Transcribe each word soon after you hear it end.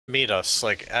meet us,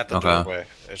 like, at the doorway.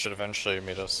 It should eventually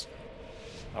meet us.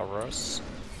 Auroras.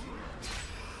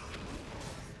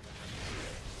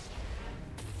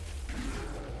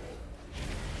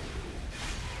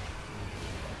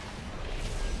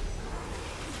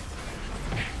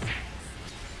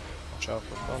 Watch out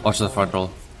for Watch the front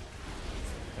roll.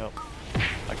 Yep.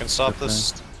 I can stop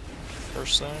this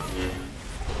first thing.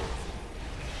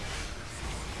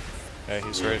 Okay,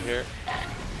 he's right here.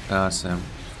 Ah, Sam.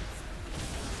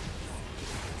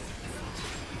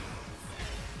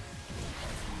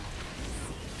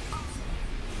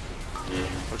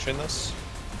 Pushing this.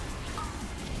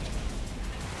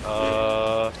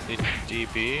 The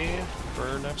DB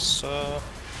for next,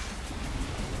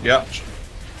 Yeah.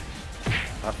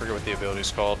 I forget what the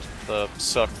ability's called. The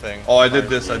suck thing. Oh, I did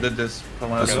this.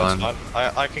 Come on, That's That's fine.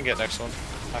 fine. I can get next one.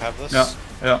 I have this. Yeah,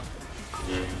 yeah.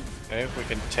 Okay, we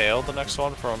can tail the next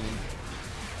one from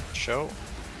show.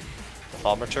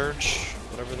 Thaumaturge,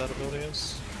 whatever that ability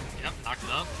is. Yep, knocked it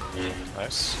up.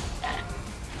 Nice.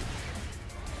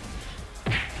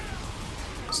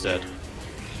 It's dead.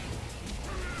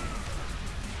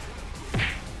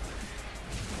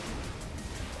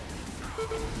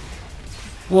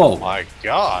 Whoa! My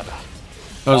god!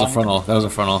 That was a frontal. That was a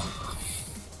frontal.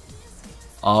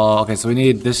 Oh, okay. So we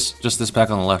need this, just this pack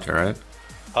on the left here,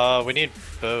 right? We need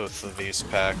both of these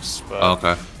packs, but Oh,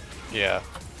 okay. yeah.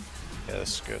 Yeah,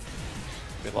 this is good.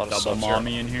 Be a lot of Double subs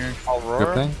mommy here. in here. Good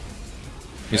Aurora? thing.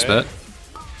 You Okay. spit?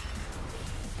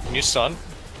 Can you stun?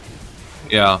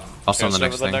 Yeah. I'll stun Okay,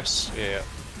 the next so thing. Yeah.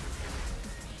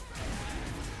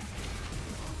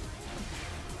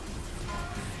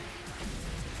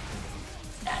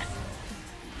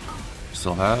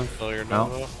 Still have? Fill your No?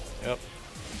 Nova. Yep.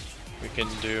 We can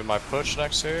do my push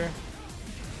next here.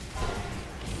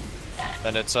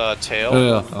 And it's tail.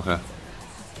 Yeah. Okay.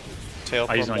 Tail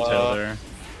I use from, my tail there.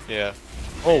 Yeah.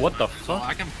 Oh, what the Oh, fuck?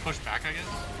 I can push back, I guess.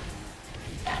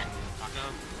 Knock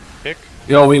up. Kick.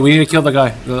 Yo, we need to kill the guy.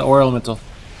 The Ore Elemental.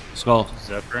 Skull.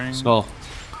 Zep ring. Skull.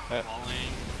 Falling.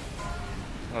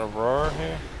 Aurora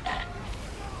here.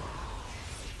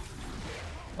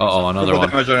 Uh oh, another Turbo one.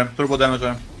 damage on him. Turbo damage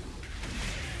on him.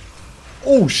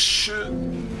 Oh shit!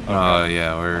 Oh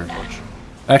yeah, we're.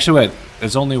 Actually, wait.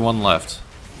 There's only one left.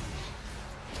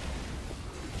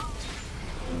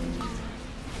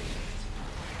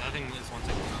 I think this one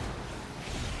takes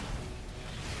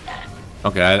enough.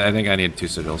 Okay, I think I need 2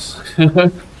 sigils.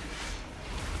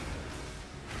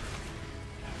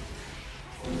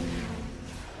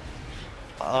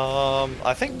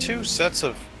 I think 2 sets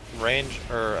of range,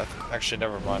 or actually,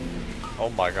 never mind. Oh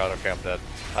my god, okay, I'm dead.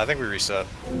 I think we reset.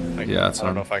 Yeah, that's I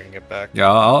don't know fine. if I can get back.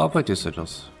 Yeah, I'll play 2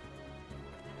 sigils.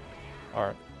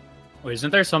 Alright. Wait,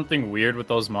 isn't there something weird with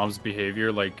those mobs'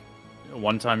 behavior? Like,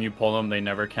 one time you pull them, they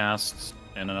never cast,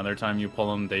 and another time you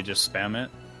pull them, they just spam it?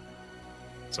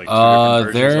 It's like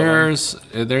two different versions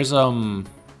of them. There's Oh,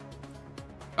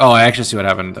 I actually see what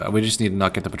happened. We just need to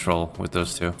not get the patrol with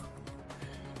those 2.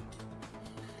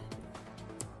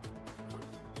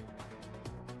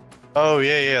 Oh,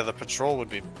 yeah, the patrol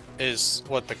is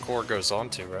what the core goes on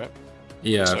to, right?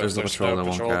 Yeah, So there's if the patrol no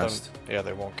that patrol, won't then- cast. Yeah,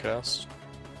 they won't cast.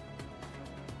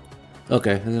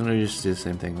 Okay, then we just do the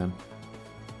same thing then.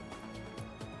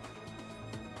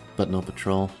 But no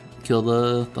patrol. Kill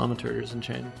the thaumaturges and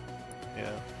chain.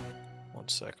 Yeah. One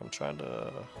sec, I'm trying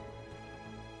to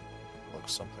look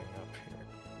something up here.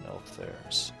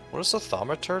 Neltharus. What is the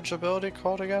thaumaturge ability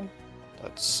called again?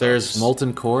 That's There's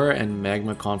Molten Core and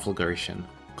Magma Conflagration.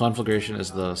 Conflagration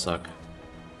is the suck.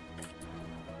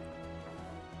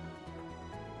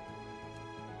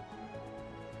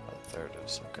 Oh, there it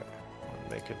is. Okay. I'm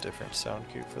gonna make a different sound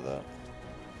cue for that.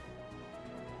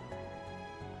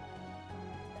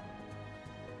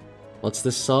 What's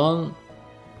this song?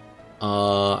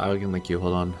 I can link you,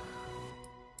 hold on.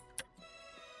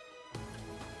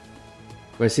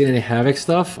 Have I seen any Havoc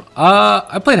stuff?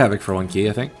 I played Havoc for 1 key,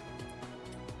 I think.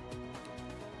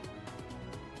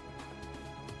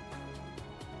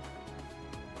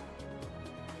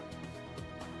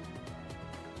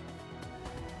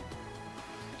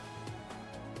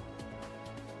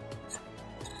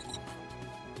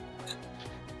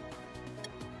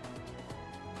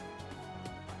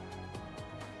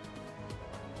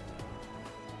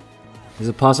 Is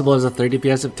it possible as a 30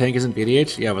 DPS if tank isn't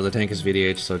VDH? Yeah, but the tank is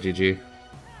VDH, so GG.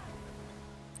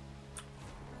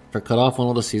 For cutoff, when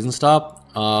will the season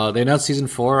stop? They announced season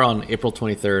 4 on April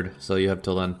 23rd, so you have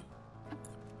till then.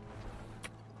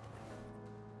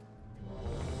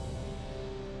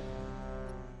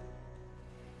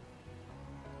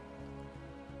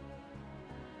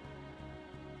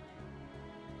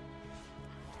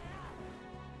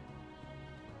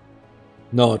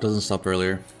 No, it doesn't stop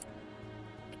earlier.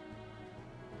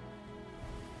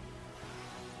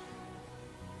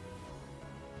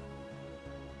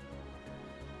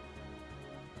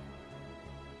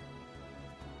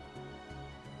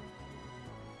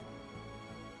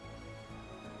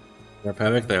 Warp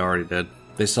Havoc, they already did.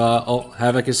 They saw, oh,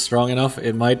 Havoc is strong enough,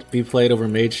 it might be played over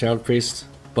Mage, Shadow Priest.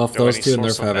 Buff those two and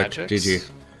nerf Havoc. GG.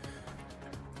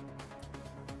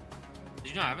 Did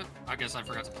you not have it? I guess I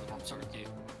forgot to put the bump start key.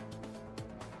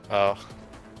 Oh.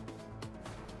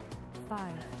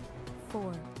 5,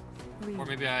 4, 3. Or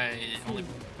maybe I only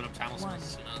put up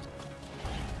Talismans.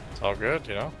 It's all good,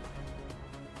 you know?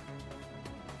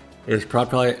 It's Prod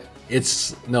Pally.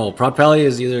 No, Prod Pally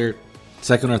is either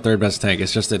second or third best tank.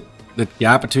 It's just that the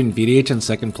gap between VDH and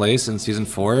second place in Season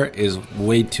 4 is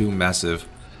way too massive.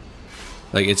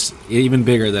 Like, it's even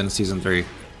bigger than Season 3.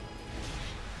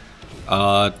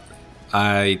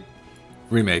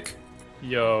 Remake.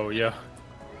 Yo, Yo,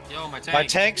 my tank. My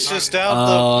tank's just down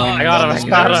the... I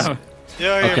got him.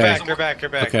 Yo, you're Okay. back, you're back, you're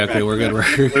back. Okay, you're okay, back. we're good.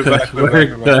 We're back, we're We're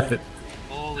back, we're back. good.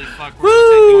 Holy fuck, where's my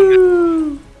tank going?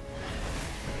 Woo!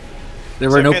 There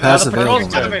were no Okay, pass that's available.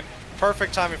 perfect timing.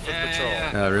 Perfect timing for the patrol.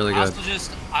 Yeah, really I good.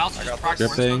 also just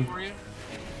practice Dripping. for you.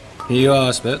 Can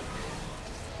you spit?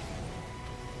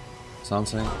 Sound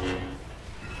saying?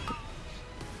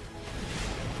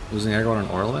 Losing aggro on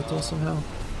an Aura Elemental somehow?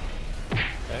 Okay,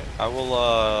 I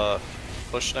will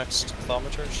push next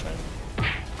Thaumaturge thing.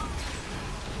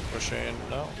 Pushing,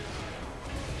 no.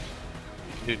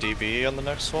 Do DB on the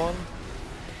next one.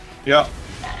 Yeah.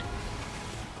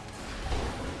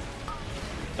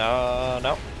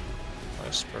 No.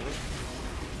 Nice, perfect.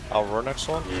 I'll roar next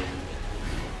one.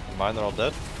 Mine, they're all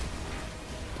dead.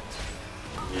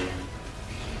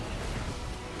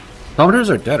 Thaumaturs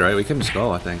are dead, right? We can just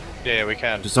go, I think. Yeah, we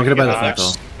can. Just don't get it by the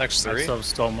next, flank, next That three.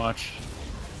 stuff's so much.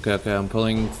 Okay, I'm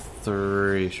pulling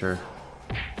 3, sure.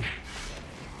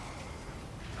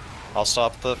 I'll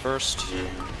stop the first.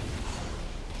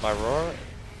 My roar.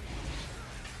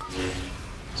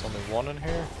 There's only one in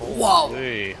here. Wow.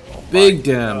 Holy. Oh my Big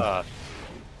damn. God.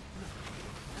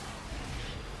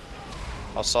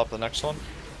 I'll stop the next one.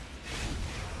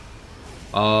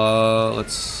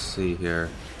 Let's see here.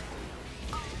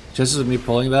 Chances of me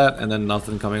pulling that and then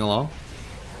nothing coming along?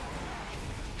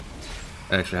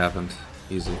 It actually happened.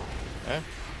 Easy. Okay.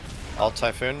 I'll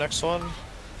Typhoon next one.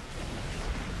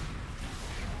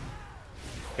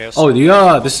 Okay,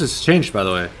 Oh, this has changed, by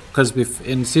the way. Because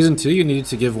in Season 2, you needed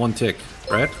to give 1 tick,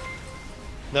 right?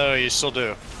 No, you still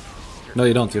do. No,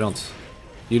 you don't.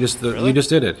 You just Really? you just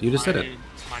did it. You just did it.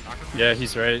 Yeah,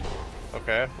 he's right.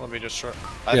 Okay, let me just short.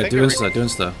 Yeah, do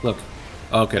insta. Look.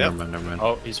 Okay, Yep. never mind.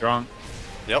 Oh, he's wrong.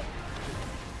 Yep.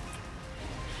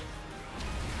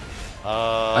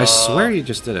 I swear you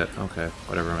just did it. Okay,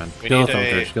 whatever, man. We Kill need a-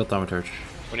 Thaumaturge. Kill Thaumaturge.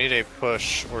 We need a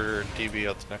push or DB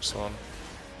at the next one.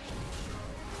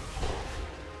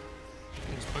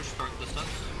 Just push start this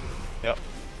stuff. Yep.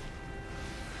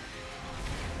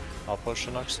 I'll push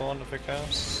the next one if it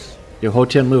counts. Yo,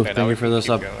 Ho-Tien move. Okay, now Thank we you for can this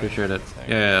keep up. going. Appreciate it. Thank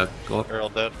Yeah. Go up. They're all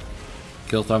dead.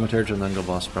 Kill Thaumaturge and then go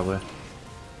boss, probably.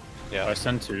 Yeah. I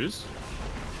send twos.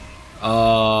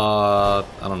 I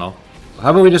don't know. How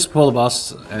about we just pull the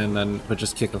boss and then but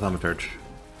just kick the Thaumaturge?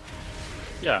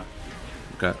 Yeah.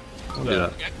 Okay, we'll do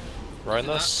that. Run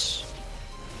this.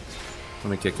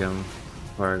 Let me kick him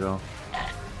before I go.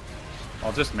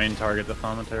 I'll just main target the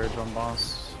Thaumaturge on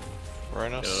boss.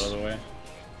 Run Get it out us. of the way.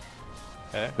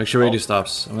 Okay. Make sure AD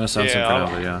stops. I'm gonna sound Yeah, some for I'll-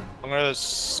 now, but yeah. I'm gonna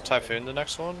Typhoon the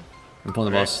next one. I'm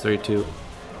pulling the Okay. boss. 3, 2.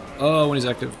 Oh, when he's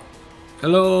active.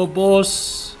 Hello,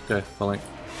 boss. Okay, falling.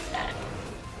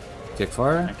 Kick I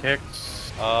fire. kicked.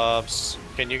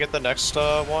 Can you get the next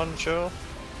one, Joe?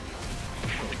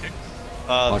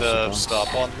 Watch the The boss.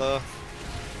 stop on the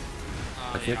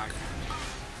I kick.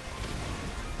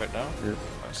 right now. Yeah.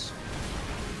 Nice.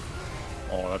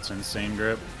 Oh, that's insane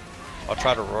grip. I'll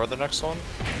try to roar the next one.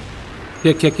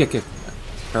 Kick.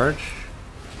 Charge.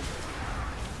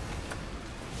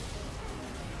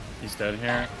 He's dead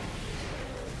here.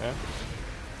 Okay.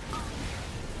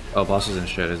 Oh, boss is in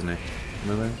shit, isn't he?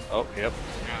 Moving. Oh, yep.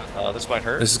 This might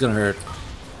hurt. This is gonna hurt.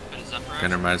 Is that Okay,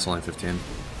 never mind. It's only 15.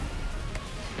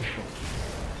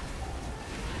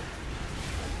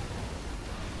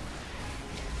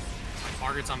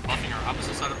 Targets I'm buffing are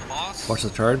opposite side of the boss. Watch the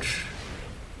charge.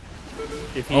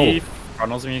 If he Oh.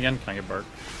 frontals me again, can I get bark?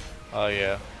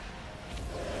 Yeah.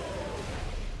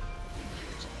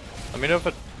 I mean, if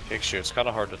it kicks you, it's kind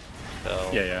of hard to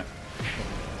tell. Yeah.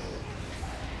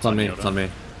 It's on me. Yoda. It's on me.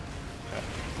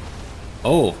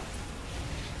 Oh.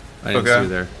 I didn't see Okay. you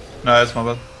there. No, it's my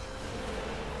bad.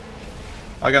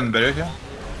 I can bury you here.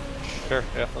 Sure,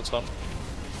 yeah, that's fine.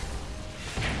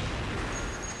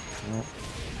 Watch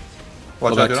Go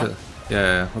out, back Dino. to,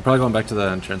 yeah, we're probably going back to the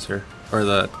entrance here. Or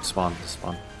the spawn.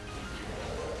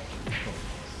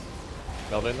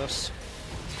 Melding this.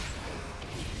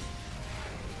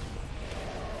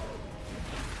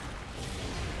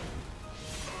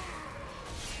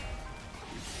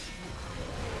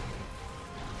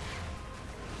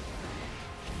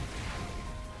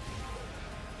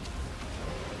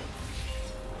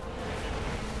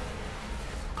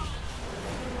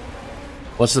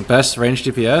 What's the best range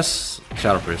DPS?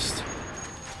 Shadow Priest.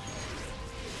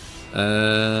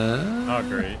 Not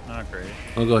great, not great.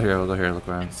 We'll go here, look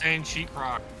around. Insane sheet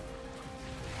rock.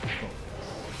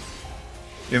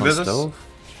 Invis. Stove.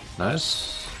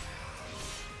 Nice.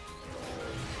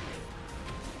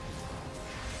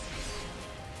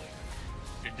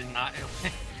 It did not.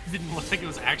 It didn't look like it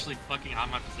was actually fucking on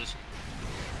my position.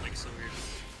 Like so weird.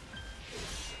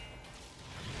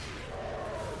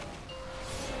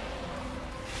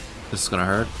 This is gonna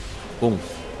hurt. Boom.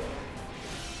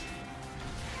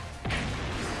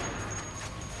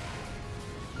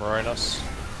 Roaring us.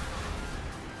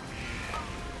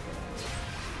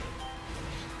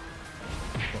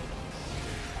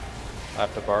 I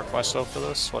have to bark myself for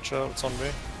this. Watch out, it's on me.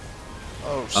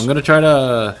 Oh, I'm gonna try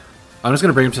to... I'm just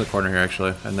gonna bring him to the corner here,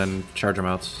 actually, and then charge him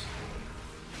out.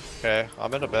 okay.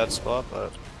 I'm in a bad spot,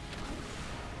 but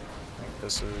I think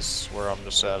this is where I'm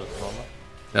just at the moment.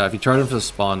 Yeah, if you charge him to the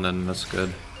spawn, then that's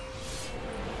good.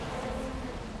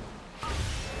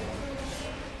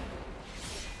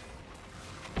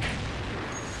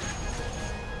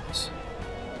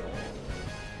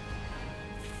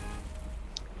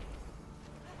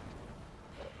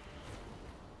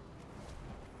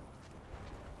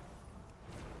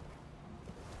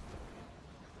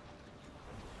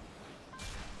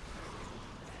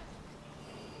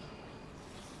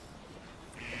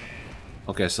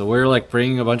 Okay, so we're like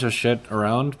bringing a bunch of shit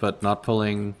around, but not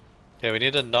pulling... Yeah, we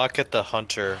need to not get the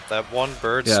hunter. That one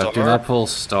bird Yeah, star. do not pull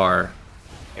star.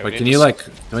 Yeah, we Wait, need can to you like...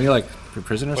 Can you like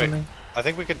prison or Wait. something? I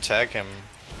think we could tag him.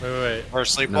 Wait. Or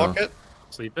sleepwalk No. it?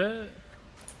 Sleep it?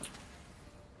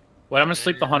 Wait, I'm gonna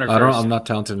sleep the hunter I don't. first. I'm not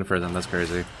talented in prison. That's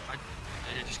crazy. I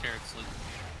just scared to sleep.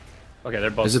 Okay, they're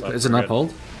both Is it? slept. Is it We're not good.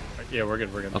 pulled? Yeah, we're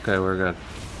good, we're good. Okay, we're good.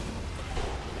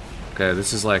 Okay,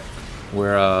 this is like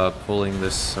we're pulling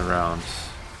this around.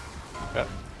 Yeah.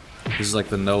 This is like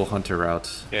the no hunter route.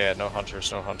 Yeah, no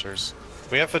hunters, no hunters.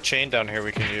 We have a chain down here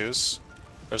we can use.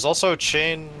 There's also a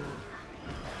chain...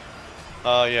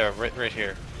 yeah, right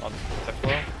here. On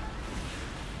Teflo.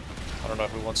 I don't know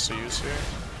who wants to use here.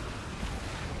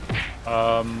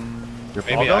 Your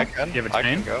Maybe go? I can. You have a I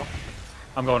can chain? go.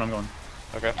 I'm going.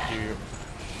 Okay, you...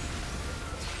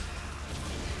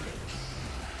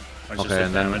 It's just Okay, a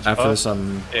and then damage after buff. this,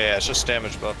 I'm Yeah, it's just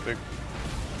damage buff, big.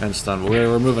 and stun.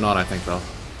 We're moving on, I think, though.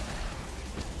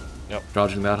 Yep.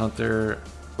 Dodging that hunter,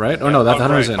 right? Oh no, that hug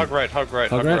hunter's right, in. hug right, hug right,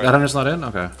 Hug right? That hunter's not in.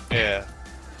 Okay. Yeah.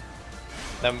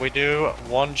 Then we do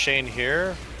one chain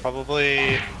here.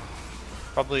 Probably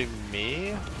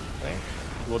me, I think.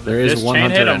 Well, There is this one chain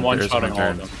hunter hit, in. I'm one There is shotting one all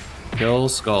of turn. them. Kill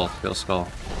skull. Kill skull.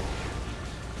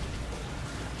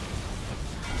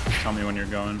 Tell me when you're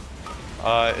going.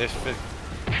 If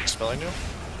it's spelling you.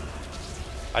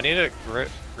 I need it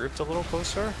grouped a little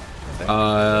closer, I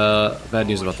think. Bad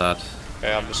news about that.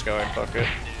 Okay, I'm just going, fuck it.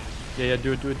 Yeah,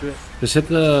 do it. Just hit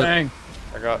the Bang!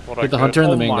 I got what I hit the could. hunter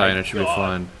and the Oh main my guy, and it should be God.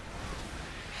 fine.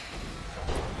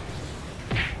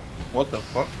 What the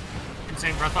fuck?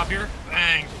 Insane breath up here.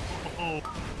 Bang. Oh.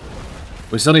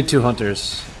 We still need 2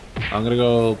 hunters. I'm gonna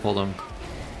go pull them.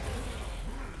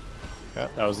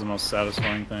 That was the most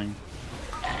satisfying thing.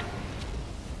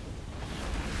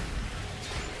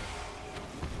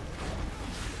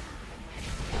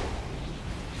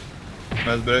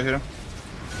 Nice break here.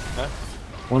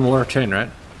 One more chain, right?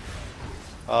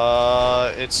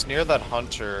 It's near that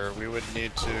hunter. We would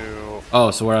need to.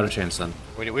 Oh, so we're out of chains then.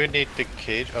 We would need to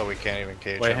cage. Oh, we can't even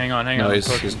cage. Wait, him. hang on. No, I'm he's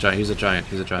cooking. giant. He's a giant.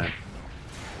 He's a giant.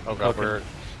 Oh god, Okay.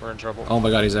 we're in trouble. Oh my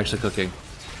god, he's actually cooking.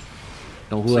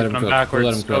 No, who let him Sleeping cook? him Who let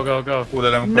backwards. him cook? Go. Who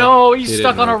let him come? No, he's He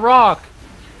stuck didn't on a move. rock.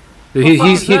 Dude, What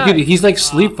he's the fuck is that? he's like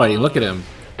sleep fighting. Look at him.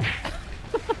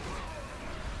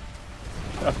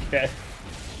 Okay.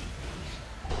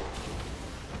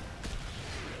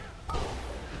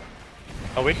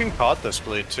 Oh, we can caught this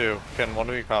bleed too. Can one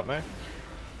of you caught me?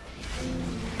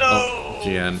 No. Oh,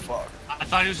 GN. Fuck. I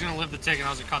thought he was gonna live the tick and I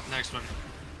was gonna cut the next one.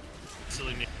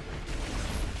 Silly me.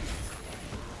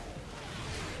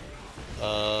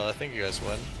 I think you guys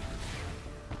win.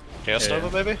 Chaos Yeah.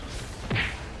 Nova, maybe?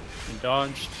 He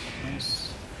dodged.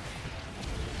 Nice.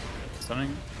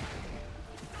 Stunning.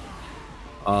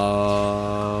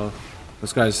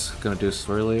 This guy's gonna do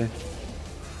swirly.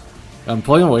 I'm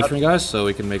pulling away from you guys so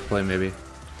we can make play maybe.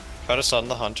 Try to stun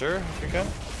the hunter if you can.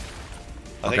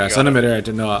 Okay, I sent him midair. I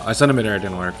didn't know. I sent him midair. It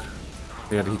didn't work.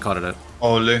 Yeah, he caught it.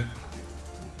 Holy.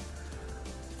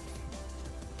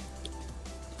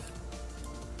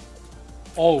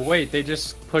 Oh wait, they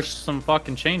just pushed some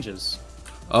fucking changes.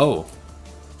 Oh.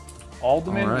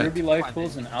 Alderman, Alright. Ruby Life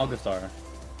Pools, and Algathar.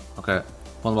 Okay.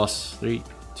 One boss. 3,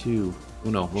 2,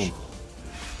 1. Boom.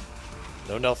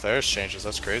 No Neltharus changes.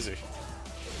 That's crazy.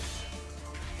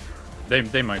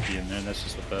 They might be in there. That's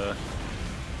just what the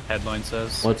headline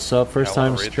says. What's up? First I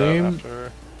time wanna read that stream.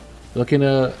 after. Looking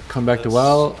to come back to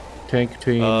WoW. Tank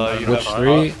between you which have-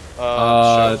 3?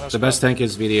 Show The best tank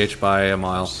is VDH by a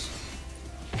mile.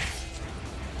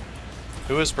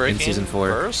 Who is breaking Season 4.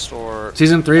 first, or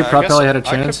Season 3, I Prop guess Pally had a I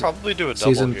chance. could probably do a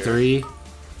double Season here. 3.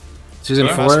 Season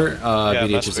Yeah. 4, Yeah,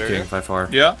 VDH Mass is the Barrier. king by far.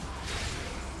 Yeah,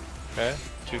 Okay,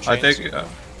 2 chains. I take. Yeah,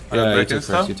 you breaking take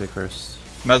stuff. first. You take first.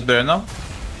 Mass Barrier now.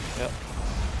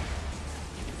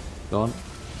 Go on.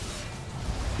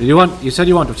 Did you want? You said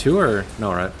you wanted 2 or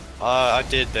no, right? I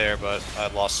did there, but I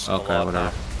lost a Okay, lot whatever.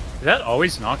 now. Did that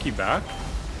always knock you back?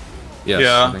 Yes,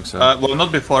 Yeah. I think so. Well,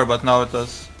 not before, but now it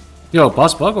does. Yo,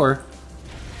 boss bug or?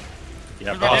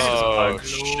 Yeah, Look at boss is a Oh bug.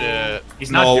 shit! He's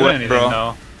not No doing way, anything bro.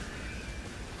 though.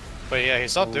 But yeah,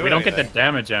 he's not doing. We don't get the anything.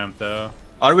 damage amp though.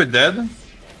 Are we dead?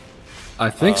 I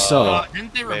think so.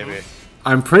 Didn't they remove? Maybe.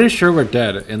 I'm pretty sure we're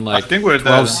dead in like I think we're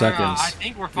 12 dead. seconds. I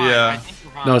think we're fine. Yeah. I think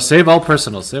we're fine. No, save all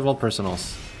personals. Save all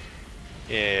personals.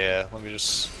 Yeah, let me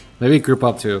just. Maybe group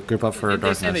up too. Group up for Did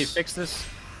they say they darkness. fixed this?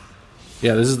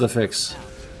 Yeah, this is the fix.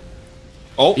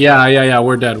 Oh, Yeah.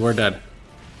 We're dead. We're dead.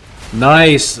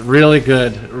 Nice. Really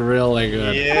good. Really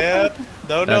good. Yeah,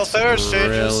 no That's Neltharus changes.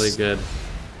 really good.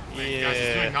 Wait, guys,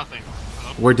 it's doing Yeah. nothing.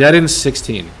 Hello? We're dead in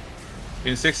 16.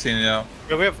 in 16, yeah.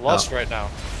 Yeah, we have lust Oh. right now.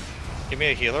 Give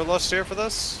me a healer lust here for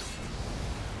this.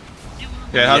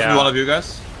 Yeah, it has to Yeah. be one of you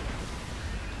guys.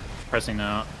 Pressing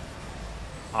now.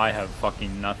 I have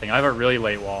fucking nothing. I have a really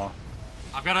late wall.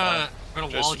 I've got a wall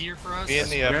Just here for us. Be in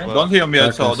the Okay. F-flow. Don't heal me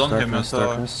at all. Darkness, Don't heal me darkness, at all.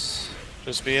 darkness.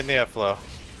 Just be in the F-flow.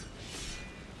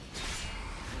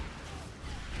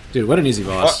 Dude, what an easy Oh,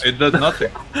 boss. it does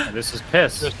nothing. This is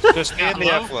piss. Just be in the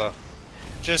Hello? F-flow.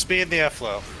 Just be in the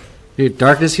F-flow. Dude,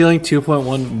 darkness healing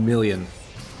 2.1 million.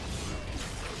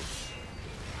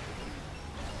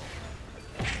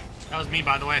 That was me,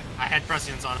 by the way. I had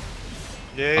prescience on.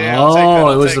 Yeah, I'll take that, Oh,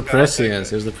 I'll it was take the that, I'll take prescience.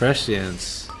 that. It was the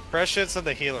prescience. Prescience and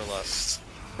the healer lust.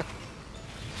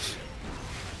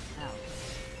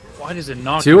 Why does it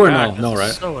knock 2 you or back? no? No,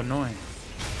 That's right? So annoying.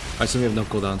 I assume we have no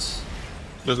cooldowns.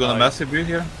 Just gonna massive build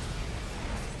here.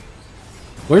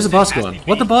 Where's the boss has going? to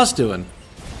What the be. boss doing?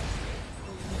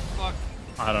 Fuck.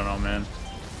 I don't know, man.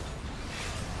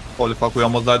 Holy fuck, we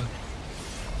almost died.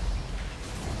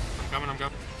 I'm coming.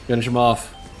 Finish him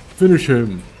off. Finish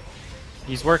him.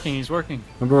 He's working. He's working.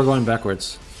 Remember, we're going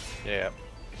backwards. Yeah.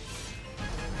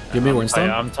 Give me a Windstone.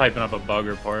 I'm typing up a bug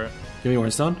report. Give me a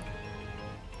Windstone.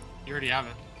 You already have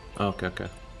it. Oh, okay.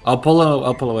 I'll pull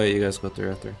away. You guys go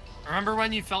through after. Remember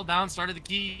when you fell down, started the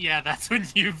key? Yeah, that's when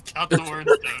you got the word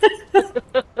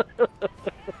stuff.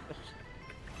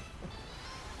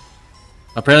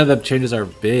 Apparently, the changes are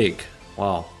big.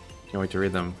 Wow. Can't wait to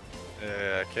read them.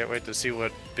 Yeah, I can't wait to see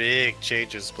what big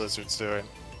changes Blizzard's doing.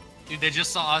 Dude, they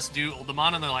just saw us do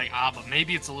Uldaman and they're like, but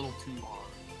maybe it's a little too hard.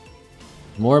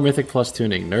 More Mythic Plus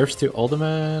tuning. Nerfs to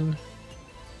Uldaman.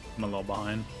 I'm a little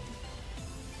behind.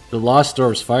 The Lost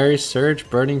Dwarves. Fiery Surge.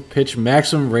 Burning Pitch.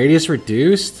 Maximum Radius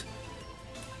reduced.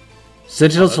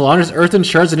 Sentinel Talon's Earthen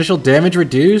Shards initial damage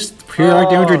reduced. Pure arc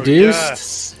damage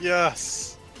reduced.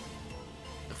 Yes.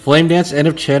 Flame Dance end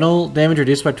of channel damage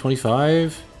reduced by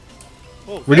 25.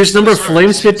 Oh, Reduced thanks number for of the Flame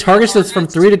service. Spit targets that's from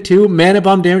 3 to 2. Mana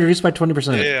Bomb damage reduced by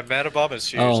 20%. Yeah, Mana Bomb is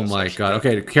huge. Oh that's my actually god.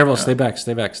 good. Okay, careful. Stay back.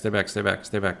 Stay back. Stay back. Stay back.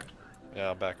 Stay back.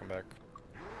 Yeah, I'm back.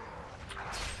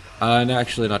 I'm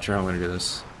actually not sure how I'm going to do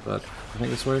this, but I think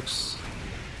this works.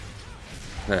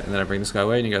 Okay, and then I bring this guy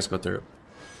away and you guys go through.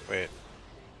 Wait,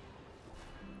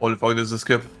 Holy fuck, this is a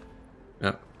skip.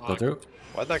 Yeah, go through.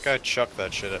 why'd that guy chuck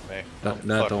that shit at me?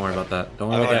 No, Fuck don't worry no. about that. Don't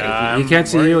worry about Okay. that. He can't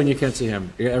see you and you can't see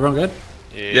him. Everyone good?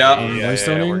 Yeah,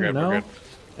 Windstoning we're good, now? we're good.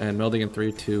 And melding in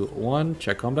 3, 2, 1.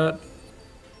 Check combat.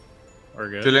 We're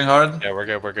good. Chilling hard. Yeah, we're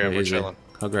good, we're Yeah, easy. chilling.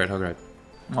 Hug right, hug right.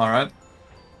 Alright.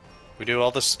 We do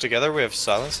all this together, we have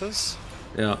silences?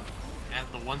 Yeah. And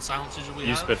the one silence sigil we You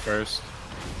have. spit first.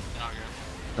 Yeah, okay.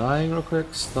 Dying real quick.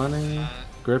 Stunning.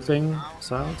 Gripping.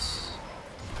 Silence.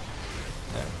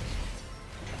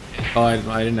 Oh, I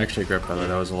didn't actually grip, by the way.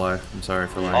 That was a lie. I'm sorry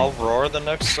for lying. I'll roar the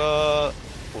next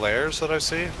layers that I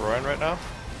see, roaring right now.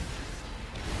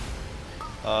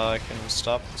 I can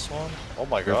stop this one. Oh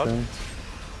my god. Gripping.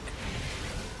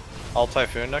 I'll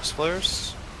Typhoon next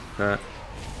flares. Okay.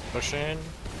 Pushing.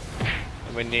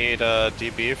 And we need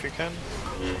DB if you can.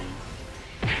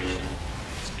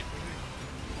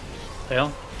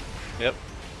 Tail. Yep.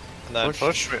 And then Push.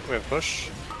 push. We have push.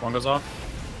 One goes off.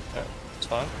 Yeah, it's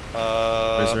fine.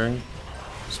 Lasering.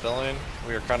 Spilling.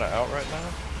 We are kind of out right now.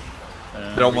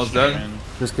 And They're almost dead. restrain.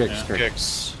 Just kick, Yeah. just kick.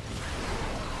 Kicks.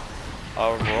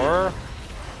 Roar.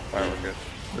 Alright, we're good.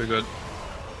 We're good.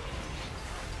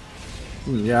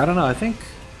 Yeah, I don't know. I think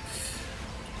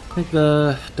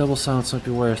the double silence might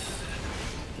be worth.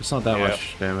 It's not that Yeah.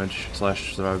 much damage /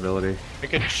 survivability. We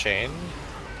could chain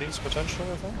these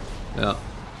potentially, I think. Yeah.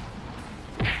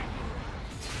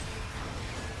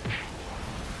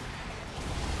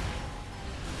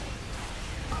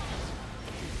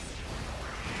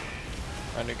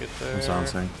 Trying to get there. I'm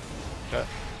silencing. Okay.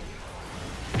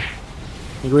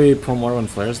 Think we pull more when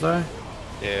flares die?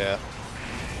 Yeah.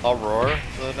 I'll roar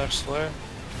the next flare.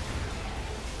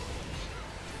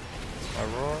 I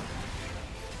roar.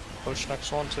 Push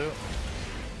next one too.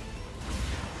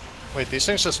 Wait, these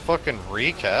things just fucking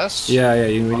recast? Yeah, yeah.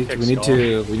 We need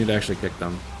to actually kick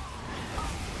them.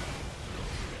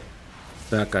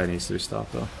 That guy needs to be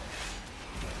stopped though.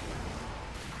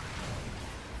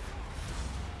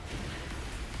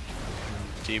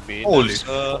 DB Holy next,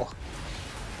 fuck.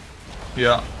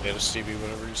 Yeah. yeah, just DB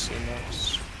whatever you see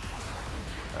next.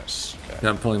 Nice. Okay. Yeah,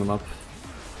 I'm pulling them up.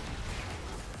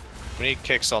 We need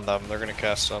kicks on them. They're gonna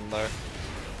cast on there.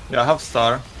 Yeah, I have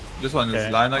star. This one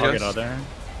is line, I I'll guess. get out there.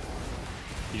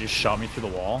 You just shot me through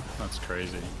the wall? That's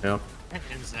crazy. Yep.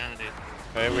 Insanity.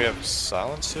 Okay, we have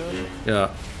silence here. Yeah.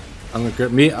 I'm gonna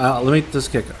grip me. Let me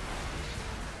just kick.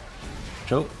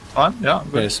 Choke. Fine, yeah,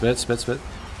 good. Okay, spit.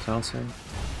 Silencing.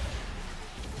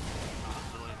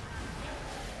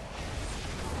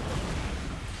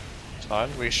 Fine.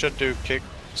 We should do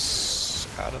kicks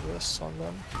out of this on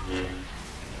them.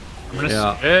 I'm gonna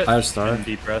Yeah, spit I have star. and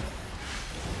deep breath.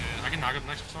 I can knock up the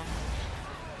next one.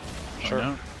 Sure. Oh,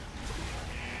 no.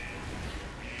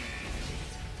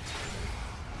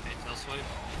 Okay, tail swipe.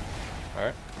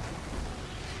 Alright.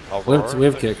 I'll We roar. have, we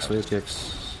have kicks. We have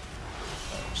kicks.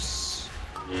 Nice.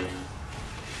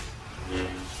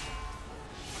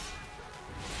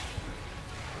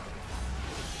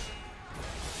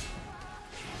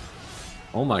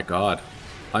 Oh my god.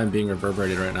 I'm being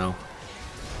reverberated right now.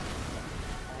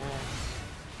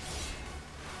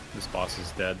 This boss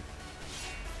is dead.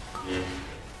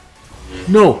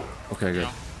 No! Okay, good.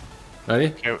 Yeah.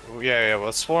 Ready? Okay, yeah,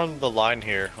 let's form the line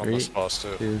here on this 3, boss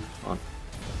too. 2, 1.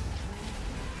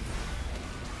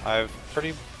 I have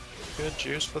pretty good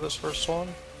juice for this first one.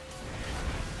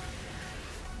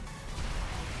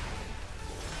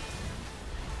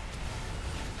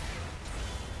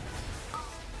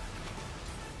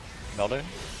 Melting.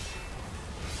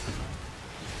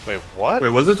 Wait, what? Wait,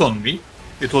 was it on me?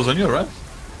 It was on you, right?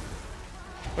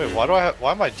 Wait, why do I have,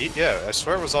 why am I yeah, I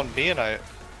swear it was on me and I,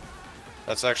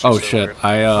 that's actually Oh so shit. weird.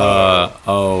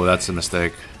 Oh, that's a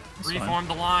mistake. Reform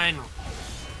the line.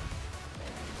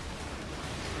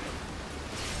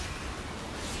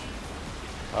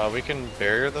 We can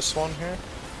barrier this one here.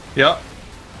 Yeah.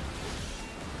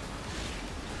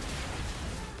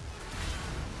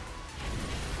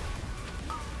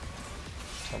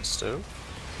 On Stu.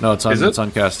 No, it's on, Is it? it's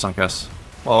on cast, it's on cast.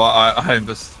 Oh, I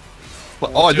missed.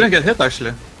 Oh, I didn't get hit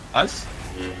actually. Nice.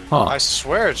 Huh. I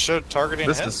swear it showed targeting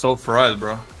This him. is so fried,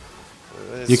 bro.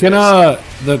 You can,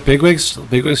 the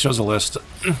Bigwigs shows a list.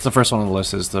 The first one on the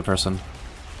list is the person.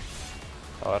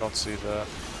 Oh, I don't see that.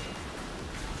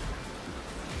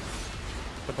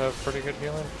 Could have pretty good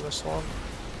healing for this one.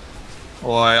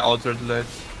 Oh, I altered late.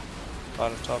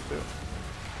 Bottom top two.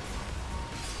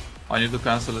 I need to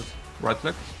cancel it. Right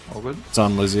click. All good. It's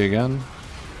on Lizzie again.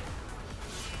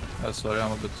 Yeah, sorry,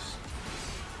 I'm a bit.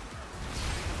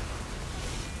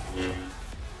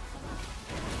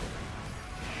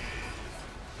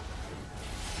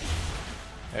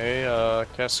 Hey,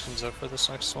 Cass comes up for this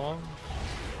next one.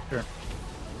 Sure.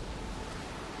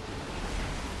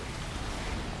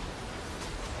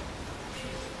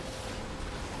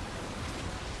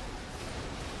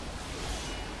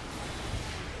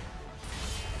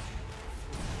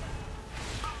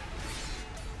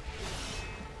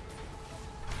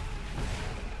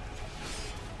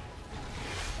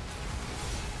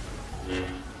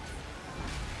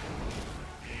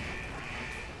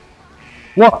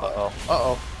 What? Uh-oh.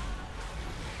 Uh-oh.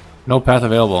 No path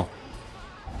available.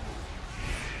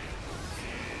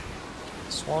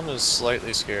 This one is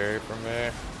slightly scary for me.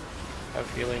 I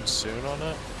have healing soon on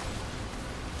it.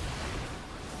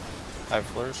 I have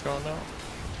flares going out.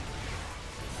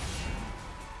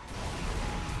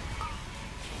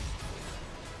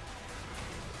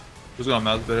 Who's gonna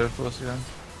mount better for us again?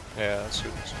 Yeah, that's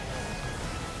good.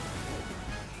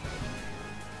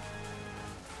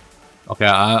 Okay,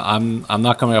 I'm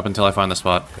not coming up until I find the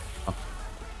spot.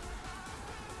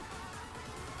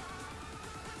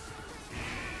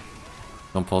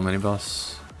 Don't pull mini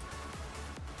boss.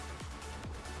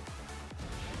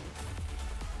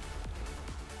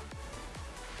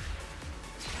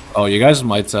 Oh, you guys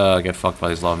might get fucked by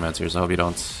these lava mancers. I hope you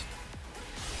don't.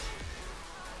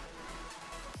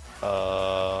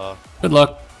 Good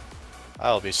luck.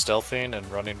 I'll be stealthing and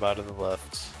running by to the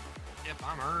left. Yep,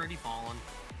 I'm already falling.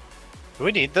 Do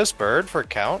we need this bird for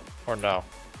count or no?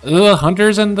 The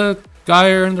hunters and the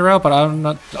guy are in the route, but I'm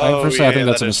not. Oh, Personally, I yeah, think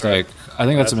that's a that is mistake. I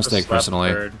think that's a the mistake, slept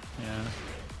personally. bird. Yeah.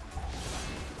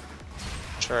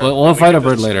 Sure. We'll we fight can a do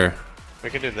bird this- later. We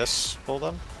can do this pull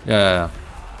then? Yeah.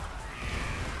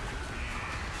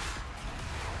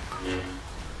 Oh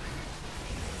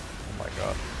my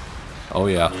god. Oh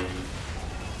yeah.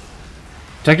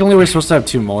 Technically, we're supposed to have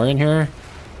 2 more in here.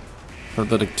 For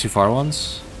the 2 far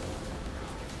ones.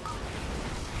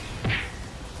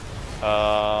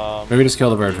 Maybe just kill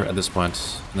the bird at this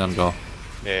point, and then go.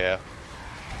 Yeah.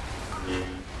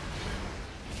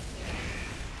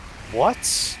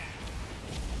 What?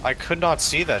 I could not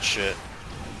see that shit.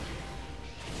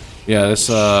 Yeah, this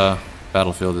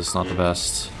battlefield is not the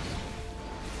best.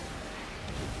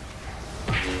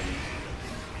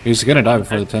 He's gonna die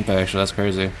before the tempo, actually, that's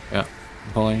crazy. Yeah.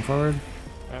 Pulling forward.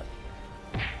 Yeah.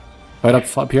 Fight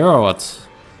up here or what?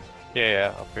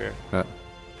 Yeah, up here. Okay.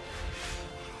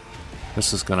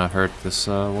 This is gonna hurt this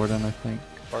warden, I think.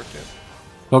 Marked it.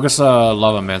 Focus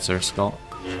lava mancer skull.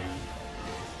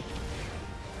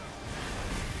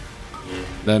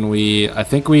 Then I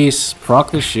think we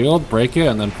proc the shield, break it,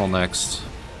 and then pull next.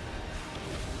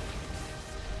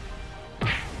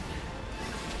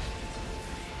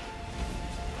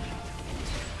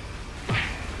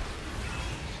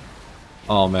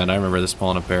 Oh man, I remember this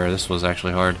pulling a bear. This was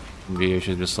actually hard. VDH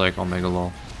is just like Omega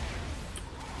lol.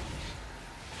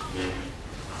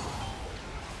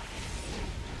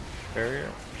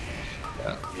 Barrier.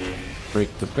 Yeah.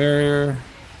 Break the barrier.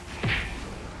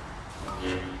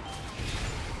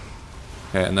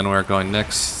 Okay, and then we're going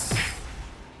next.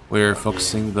 We're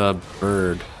focusing the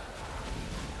bird.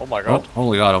 Oh my Oh, god.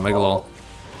 holy god, Omega lol.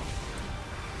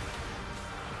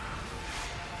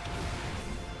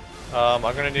 I'm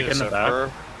gonna need a in the back.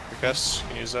 Zephyr. I guess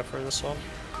can you use that for this one?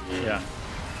 Yeah.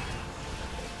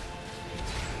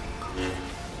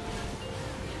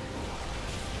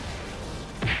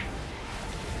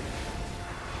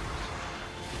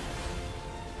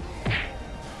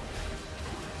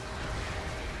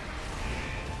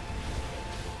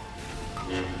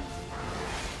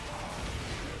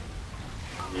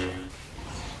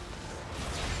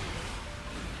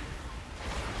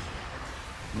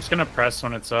 I'm just gonna press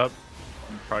when it's up.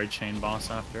 And probably chain boss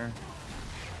after.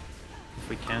 If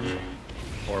we can.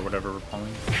 Or whatever we're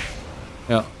pulling.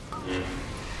 Yeah.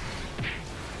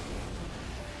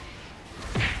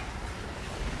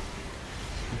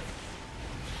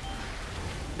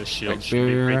 The shield Like should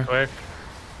be barrier. pretty quick.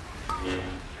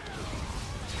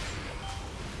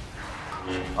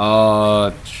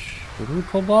 Should we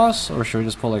pull boss or should we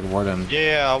just pull like warden?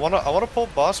 Yeah, I wanna pull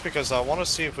boss because I wanna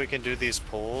see if we can do these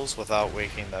pulls without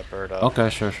waking that bird up. Okay,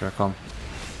 sure, come.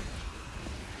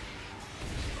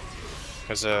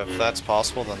 Because if that's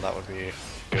possible, then that would be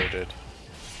goated.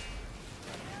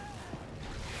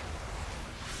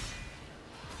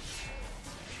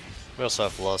 We also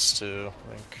have lust too,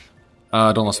 I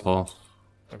think. Don't let's pull.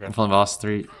 Okay. I'm pulling boss.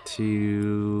 3,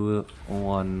 2,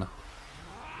 1.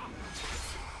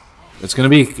 It's gonna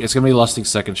be lusting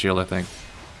second shield, I think.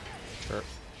 Sure.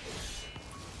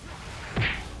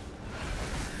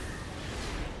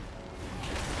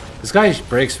 This guy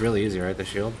breaks really easy, right? The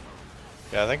shield.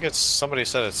 Yeah, I think it's somebody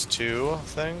said it's 2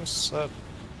 things that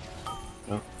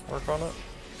work on it.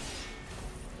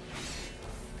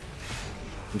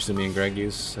 Used to me and Greg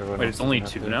use. Everyone Wait, else it's only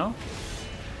doesn't have 2 to. now?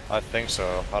 I think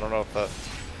so. I don't know if that.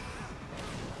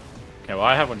 Okay, well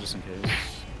I have one just in case.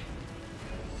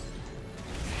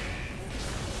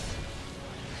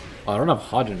 Oh, I don't have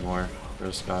Hodge anymore for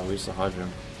this guy. We used to Hodge him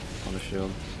on the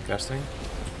shield. Casting?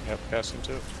 Yep, casting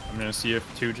too. I'm gonna see if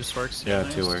 2 just works. Yeah,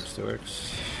 nice. 2 works. 2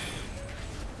 works.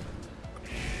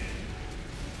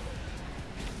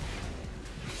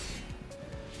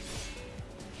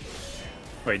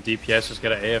 Wait, DPS just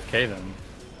got an AFK then.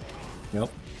 Yep.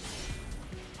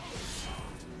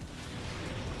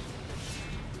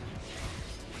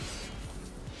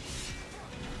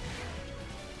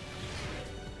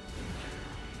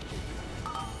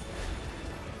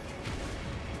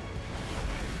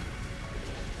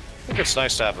 think it's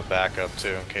nice to have a backup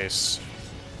too, in case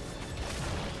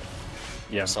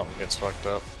Yeah. something gets fucked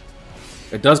up.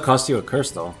 It does cost you a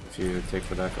curse though if you take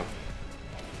the backup.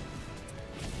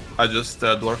 I just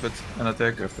dwarf it and I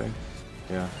take. Good thing.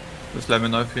 Yeah. Just let me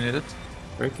know if you need it.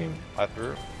 Breaking. I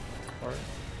threw. Alright.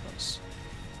 Nice.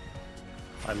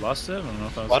 I lost it. I don't know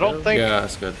if I was. I don't good. think Yeah,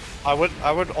 that's good. I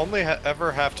would only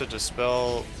ever have to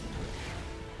dispel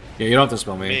Yeah, you don't have to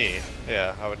spell me. me.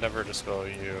 Yeah, I would never dispel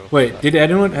you. Wait,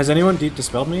 has anyone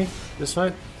dispelled me this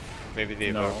fight? Maybe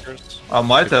the No. invokers. I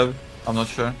might have. I'm not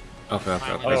sure. Okay,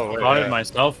 okay, I okay. Oh, bought yeah. it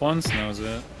myself once, and that was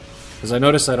it. Because I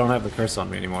noticed I don't have the curse on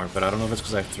me anymore, but I don't know if it's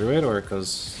because I threw it or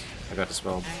because I got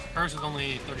dispelled. Curse is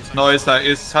only 30 seconds. No, it's like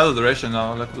it's high duration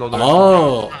now, like low duration.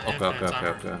 Oh! Yeah, Okay, okay, infinite okay, timer.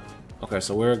 okay. Okay,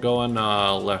 so we're going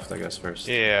left, I guess, first.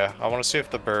 Yeah, I want to see if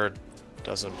the bird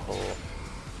doesn't pull.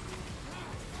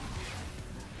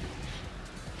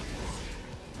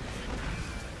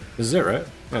 This is it, right?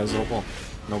 Yeah, this is the whole pull.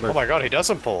 No bird. Oh my god, he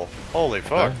doesn't pull. Holy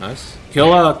fuck. Okay, nice. Kill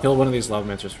one of these lava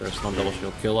mantras first. Don't double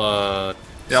shield. Kill Yeah,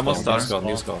 I'm almost new done. skull,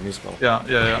 new skull, new skull. Yeah,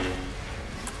 yeah,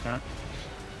 yeah.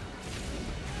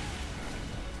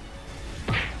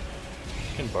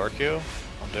 Can bark you?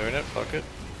 I'm doing it, fuck it.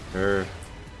 Sure.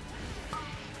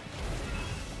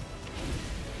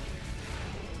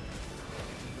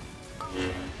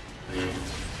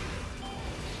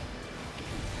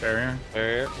 Barrier.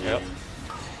 Barrier, yep.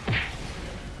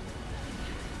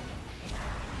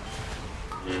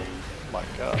 My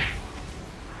god.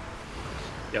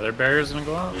 Yeah, their barrier's gonna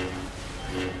go out.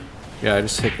 Yeah, I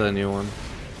just hit the new one.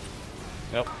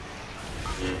 Yep.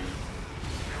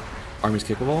 Army's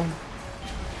kickable.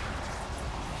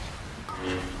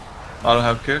 I don't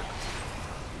have kick.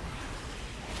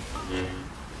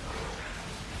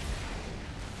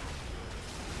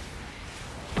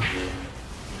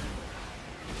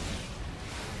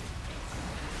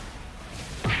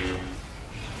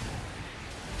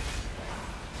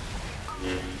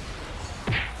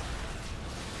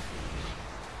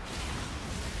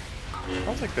 I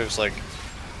don't think there's like...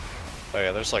 Oh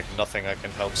yeah, there's like nothing I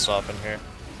can help stop in here.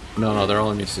 No, they're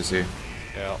all in UCC.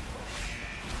 Yeah.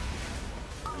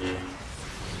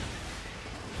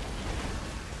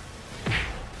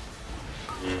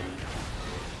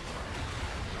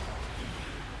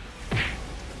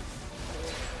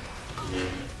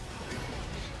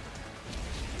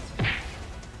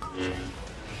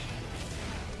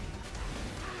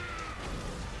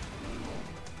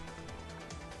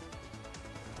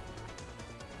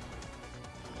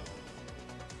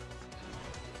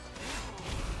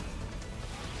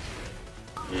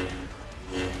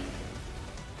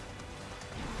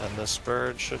 And this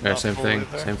bird should Yeah, not same pull thing,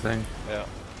 either. same thing. Yeah.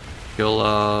 Kill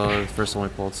first one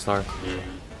we pulled, star.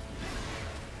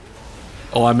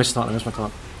 Oh, I missed my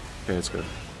taunt. Okay, it's good.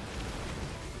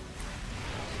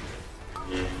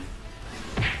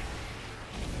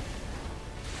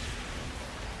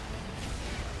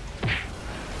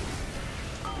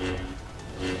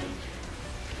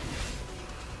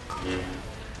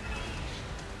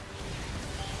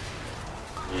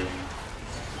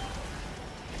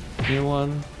 New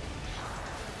one.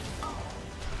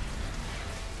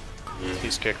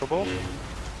 He's kickable.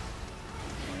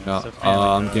 No, It's a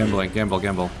fan, like, gamble.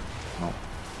 No.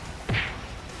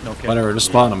 No kick. Whatever, just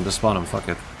spawn him, fuck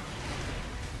it.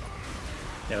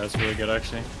 Yeah, that's really good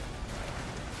actually.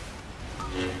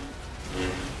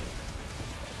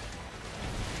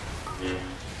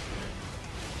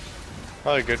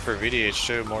 Probably good for VDH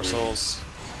too, more souls.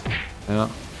 Yeah.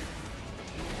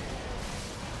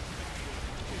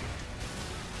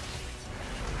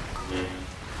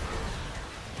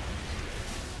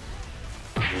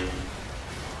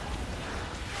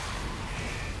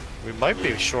 We might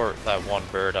be short that one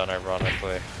bird,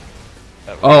 unironically.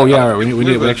 Oh yeah,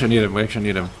 we actually need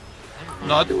him.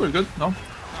 No, I think we're good. No.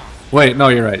 Wait, no,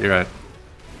 you're right.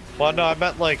 Well, no, I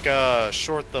meant like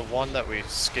short the one that we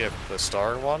skipped, the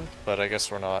star one, but I guess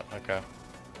we're not. Okay.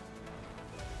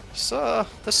 So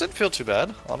this didn't feel too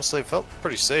bad. Honestly, it felt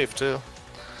pretty safe too.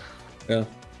 Yeah.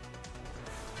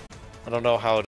 I don't know how